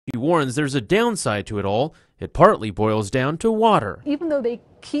He warns there's a downside to it all. It partly boils down to water. Even though they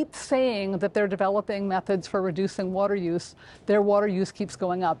keep saying that they're developing methods for reducing water use, their water use keeps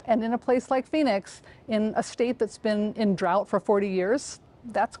going up. And in a place like Phoenix, in a state that's been in drought for 40 years,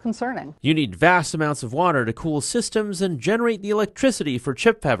 that's concerning. You need vast amounts of water to cool systems and generate the electricity for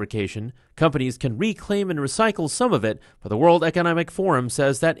chip fabrication. Companies can reclaim and recycle some of it, but the World Economic Forum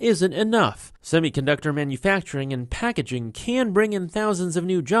says that isn't enough. Semiconductor manufacturing and packaging can bring in thousands of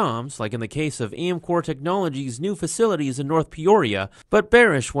new jobs, like in the case of Amcor Technologies' new facilities in North Peoria, but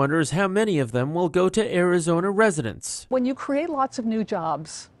Barish wonders how many of them will go to Arizona residents. When you create lots of new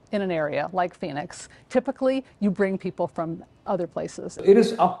jobs in an area like Phoenix, typically you bring people from other places. It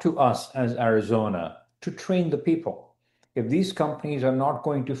is up to us as Arizona to train the people. If these companies are not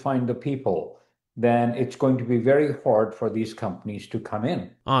going to find the people, then it's going to be very hard for these companies to come in.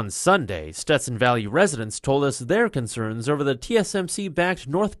 On Sunday, Stetson Valley residents told us their concerns over the TSMC-backed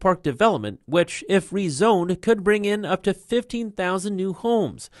North Park development, which, if rezoned, could bring in up to 15,000 new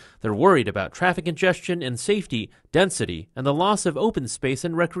homes. They're worried about traffic congestion and safety, density, and the loss of open space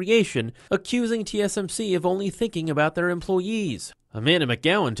and recreation, accusing TSMC of only thinking about their employees. Amanda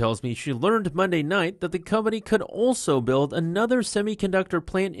McGowan tells me she learned Monday night that the company could also build another semiconductor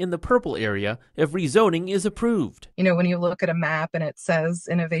plant in the Purple area if rezoning is approved. You know, when you look at a map and it says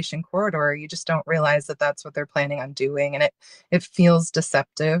Innovation Corridor, you just don't realize that that's what they're planning on doing, and it feels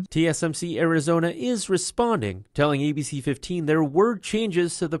deceptive. TSMC Arizona is responding, telling ABC 15 there were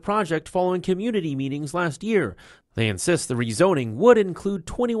changes to the project following community meetings last year. They insist the rezoning would include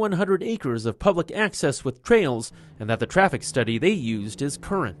 2,100 acres of public access with trails and that the traffic study they used is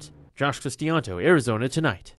current. Josh Cristianto, Arizona Tonight.